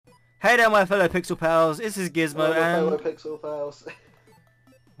Hey there, my fellow Pixel Pals. This is Gizmo Hello, and... fellow Pixel Pals.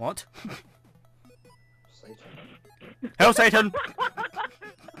 What? Satan. Hell, Satan!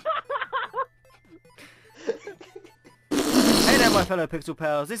 Hey there, my fellow Pixel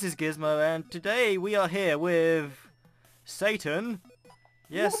Pals. This is Gizmo, and today we are here with Satan.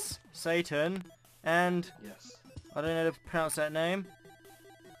 Yes, Satan. And Yes. I don't know how to pronounce that name.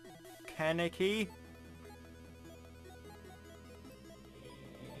 Kaneki.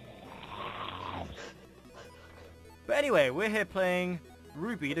 But anyway, we're here playing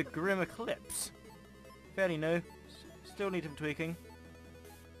RWBY the Grimm Eclipse. Fairly new. Still need some tweaking.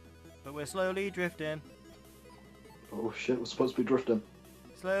 But we're slowly drifting. Oh shit, we're supposed to be drifting.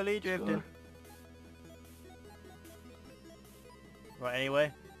 Slowly drifting. Right,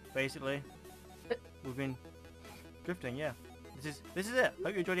 anyway, basically, we've been drifting, yeah. This is it.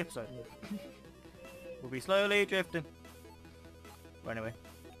 Hope you enjoyed the episode. We'll be slowly drifting. Well, anyway,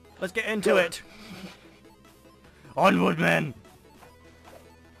 let's get into it. Onward, men!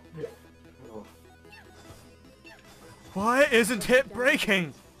 Oh. Why isn't it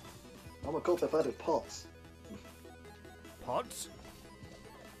breaking? Oh my god, they've added pots. Pots?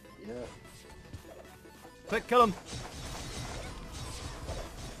 Yeah. Quick, kill him!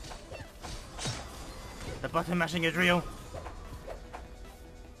 The button mashing is real. Of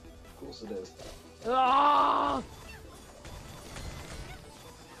course it is. Ah!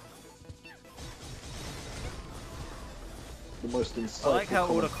 The most insightful. I like how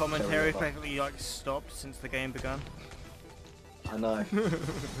all the commentary commentary practically like stopped since the game began. I know.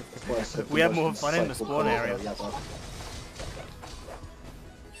 That's why I said We the have most more fun in the insightful spawn area. commentary ever.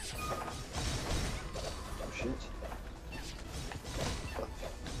 Oh shit.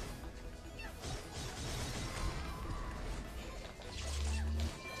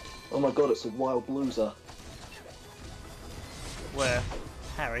 Oh my god, it's a wild loser. Where?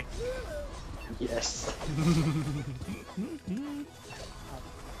 Harry? Yes.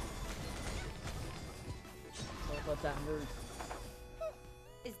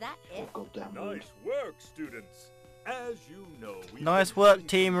 Is that Oh it? goddamn rude. Nice work, students. As you know, we've Nice been work, having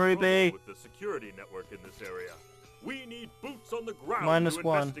Team some trouble RWBY. with the security network in this area. We need boots on the ground -1. to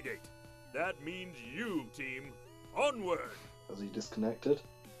investigate. That means you, team. Onward. Has he disconnected?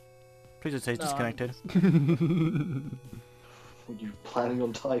 Please don't say he's No, disconnected. Were you planning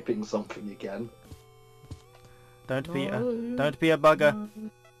on typing something again? Don't be a bugger.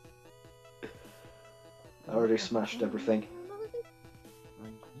 I already smashed everything.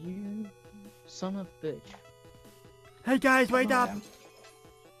 You son of a bitch. Hey guys, wait I up! am.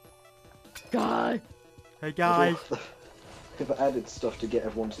 God! Hey guys! They've added stuff to get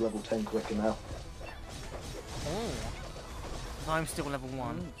everyone to level 10 quicker now. Oh. I'm still level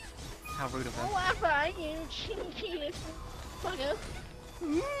 1. How rude of him. What are you cheeky fucker?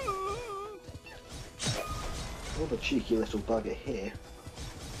 What a cheeky little bugger here.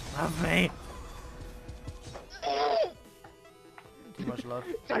 Love me! Too much love.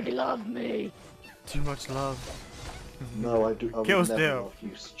 Don't love me! Too much love. No, I do. I Kill would never still. love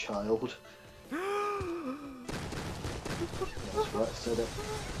you, child. That's right, I said it.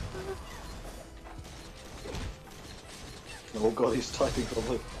 Oh god, he's typing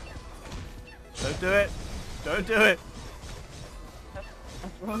probably. Don't do it! Don't do it! That's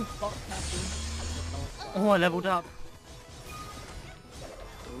wrong spot, Captain. Oh, I leveled up.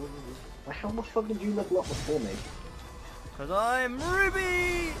 How the fuck did you level up before me? Because I'm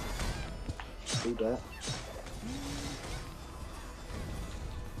RWBY! Do that.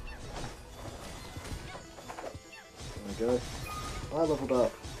 There we go. I leveled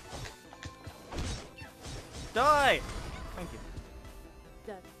up. Die! Thank you.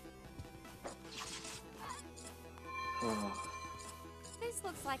 Oh, This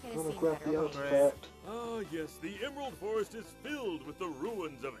looks like it I'm has gonna seen grab better the days. artifact. Ah, yes, the Emerald Forest is filled with the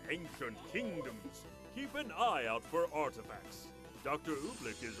ruins of ancient kingdoms. Keep an eye out for artifacts. Dr.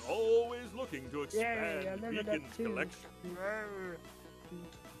 Ooblik is always looking to expand I remember that Beacon's too. collection.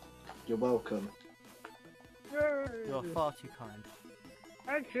 You're welcome. You're far too kind.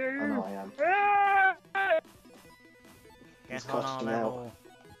 I know I am. He's Get on our cutting out. level.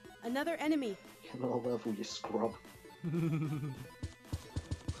 Another enemy. Get on our level, you scrub.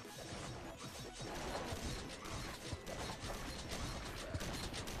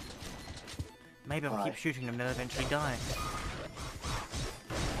 Maybe I'll Aye. keep shooting them, they'll eventually die.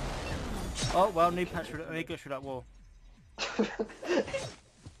 Oh, well, new patch through that, through that wall.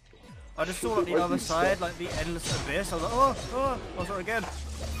 I just saw like the other side, like the endless abyss. I was like, oh, sorry again.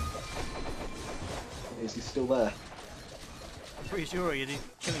 Is he still there? I'm pretty sure you're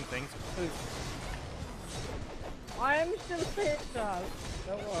killing things. I am still pissed off.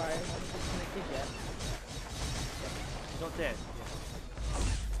 Don't worry. not dead.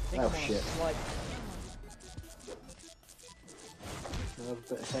 Think Oh, I'm on a shit. slight- Have a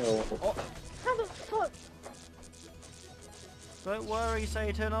bit of hell. Oh, how the fuck? Don't worry,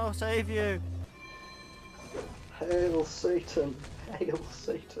 Satan, I'll save you. Hail Satan! Hail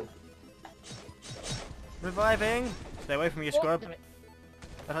Satan! Reviving. Stay away from me, you What? scrub. Damn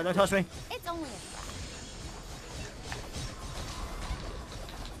it. Don't touch me. It's only a trap.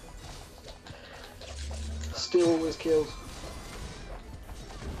 Steel always kills.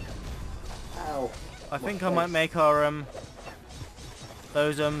 Ow. I My think I might face. make our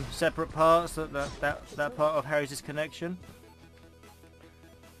those separate parts that part of Harry's disconnection.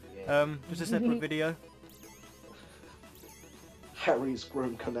 Just a separate video. Harry's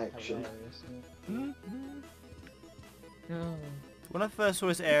Grimm connection. Hilarious, yeah. Oh. When I first saw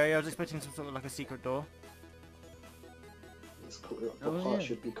this area, I was expecting some sort of like a secret door. It's called, the Oh, part yeah.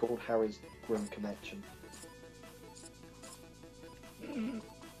 should be called Harry's Grimm connection.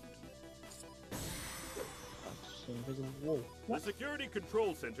 That's an invisible wall. The security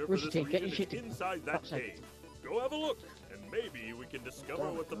control center for Where's this your team? Get region your is shit inside that outside. cave. Go have a look, and maybe we can discover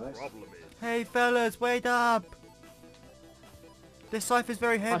Damn it, what the guys. problem is. Hey fellas, wait up! This scythe is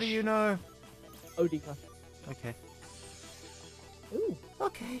very heavy, Hush. you know. Oh, deeper. Okay. Ooh.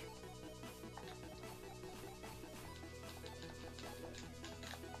 Okay.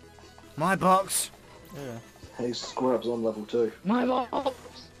 My box. Yeah. Hey, Scrub's on level 2. My box!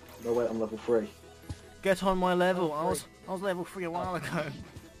 No, wait, I'm level 3. Get on my level. Oh, I was level 3 a while ago.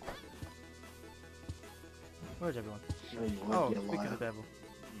 Where's everyone? No, you Oh, won't be a speak of liar. the devil.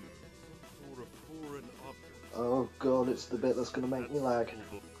 Sort of foreign object. Oh god, it's the bit that's gonna make me lag. That's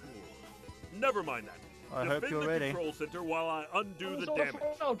full of core. Never mind that. I hope Defend you're the ready. control center while I undo the Sort of damage.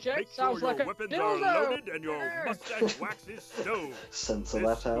 foreign object Make sure sounds your like a weapons are dildo. loaded and your mustache wax is stowed. Censor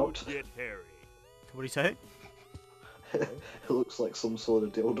This that out. could get hairy. What do you say? It looks like some sort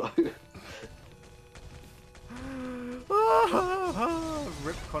of dildo.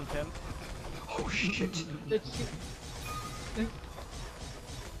 Rip content. Oh shit.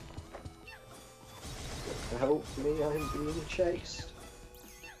 Help me, I'm being chased.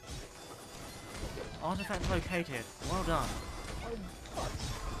 Artifact located. Well done.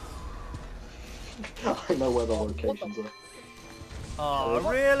 I know where the locations are. Oh,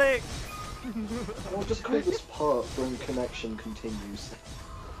 really? I'll just call this part Grimm connection continues.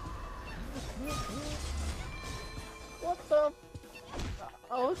 What the?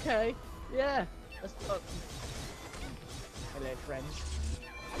 Oh, okay. Yeah. Let's talk. Hello, friends.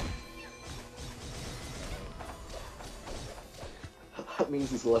 That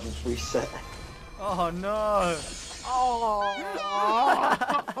means it's level 3 set. Oh no. Oh!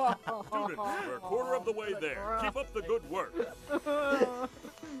 Students, we're a quarter of the way there. Keep up the good work.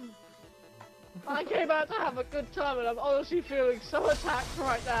 I came out to have a good time and I'm honestly feeling so attacked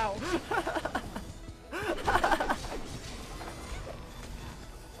right now.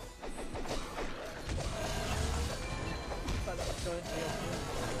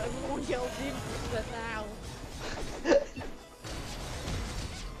 Everyone yells in now.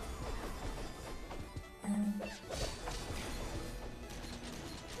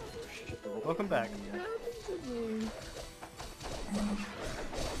 Welcome back.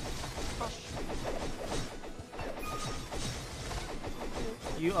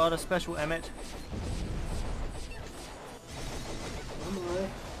 You are the special Emmett. Am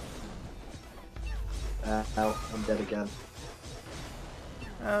I? Ow, I'm dead again.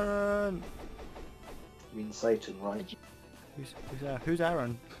 Aaron. You mean Satan, right? Who's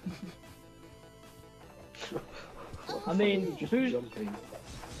Aaron? I mean, Just who's- jumping.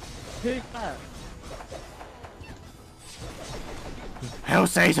 Who's that? Hell,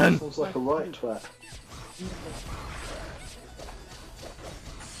 Satan! Sounds like a right twat.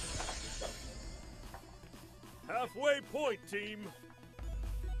 Halfway point, team.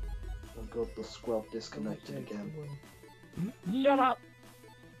 Oh god, the scrub disconnected again. Shut up!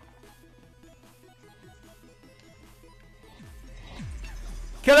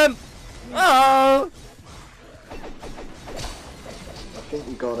 Kill him! Oh! I think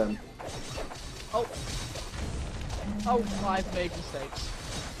we got him. Oh! Oh, I've made mistakes.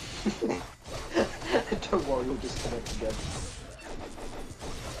 Don't worry, we'll disconnect again.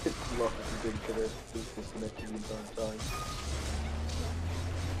 It's luck if you didn't get it. It was disconnected the entire time.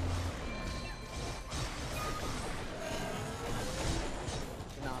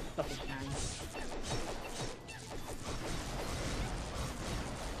 Nah, double can.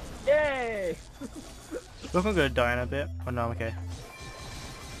 Yay! Look, I'm gonna die in a bit. Oh no, I'm okay.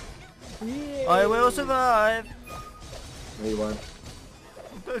 Yay! I will survive! No, you won't.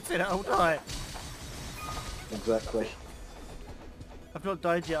 Don't say that, I'll die. Exactly. I've not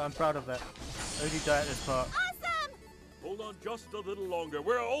died yet, I'm proud of that. I only die at this part. Awesome! Hold on just a little longer.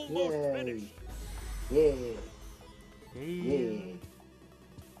 We're almost Yay. finished. Yay. Yay. Yay.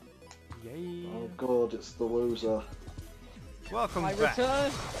 Yay. Oh god, it's the loser. Welcome I back.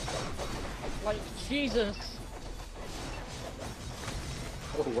 return. Like Jesus.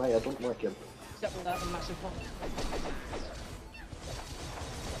 Oh wait, I don't like him. Except without a massive hole.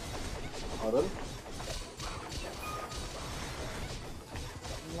 Pardon?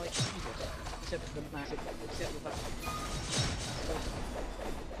 Like Jesus. Except for the massive hole. Except without.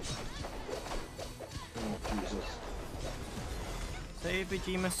 Oh Jesus. Save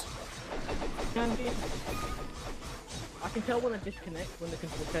Bejemus. I can tell when I disconnect when the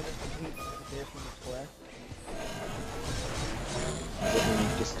control center disappears from the square.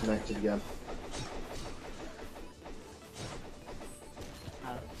 Getting disconnected again. I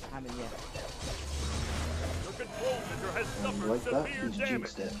haven't yet. Your control center has suffered Like that, severe he's damage.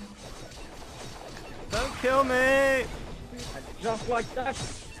 jinxed it. Don't kill me! And just like that.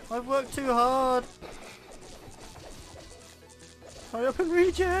 I've worked too hard! Hurry up and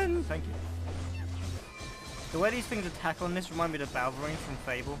regen! Thank you. The way these things attack on this remind me of the Balverine from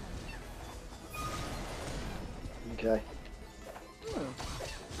Fable. Okay.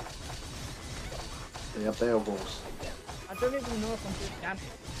 They have their balls. I don't even know if I'm doing damage.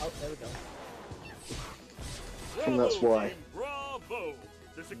 Oh, there we go. I think that's why. Team, bravo!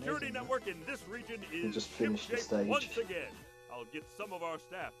 The security network in this region is just finished the shipshape stage. once again. I'll get some of our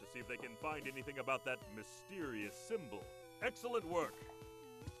staff to see if they can find anything about that mysterious symbol. Excellent work.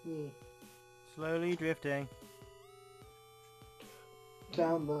 Slowly drifting.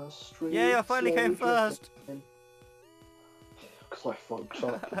 Down the street. Yay, I finally came slowly first! drifting. Cause I fucked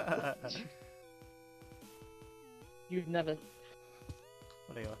up. You've never.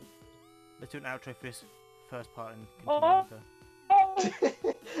 What do you got? Let's do an outro for this first part and Oh!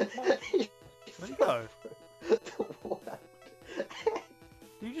 continue. Where'd you go? What?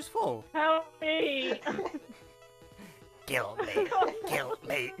 Did you just fall? Help me! Kill me! Kill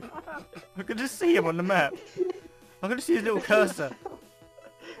me! I could just see him on the map. I could just see his little cursor.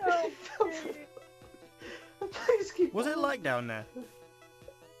 Help me! Please keep What's it like down there?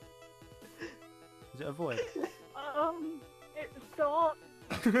 Is it a void? It's dark.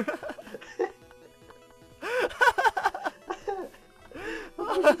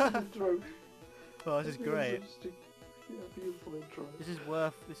 Intro. Oh, this is great. Yeah, beautiful intro. This is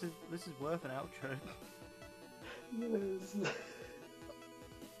worth an outro. Yes.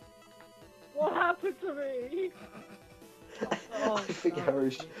 What happened to me? Oh, I think no.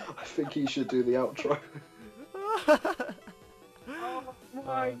 I think he should do the outro. Oh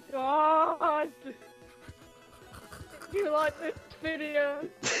my god! You like this video?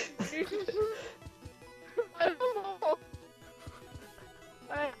 You should...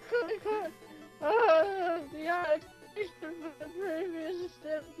 The animation for the previous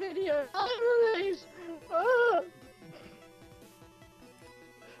video unreleased.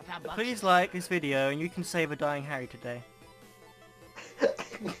 Please like this video and you can save a dying Harry today.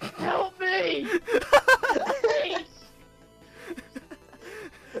 Help me! Please!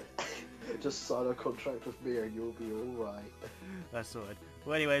 Just sign a contract with me and you'll be alright. That's sorted.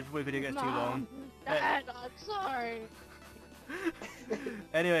 Well anyway, before the video gets too long. Dad, I'm sorry.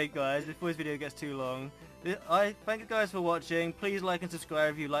 Anyway guys, before this video gets too long, I thank you guys for watching. Please like and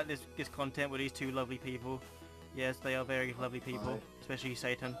subscribe if you like this content with these two lovely people. Yes, they are very lovely people, especially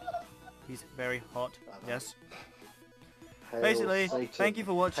Satan. He's very hot. Yes. Hail Basically, Satan. thank you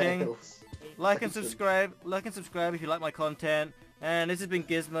for watching. Hail Like and Satan. subscribe if you like my content. And this has been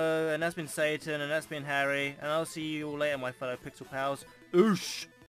Gizmo, and that's been Satan, and that's been Harry, and I'll see you all later, my fellow Pixel pals. Oosh!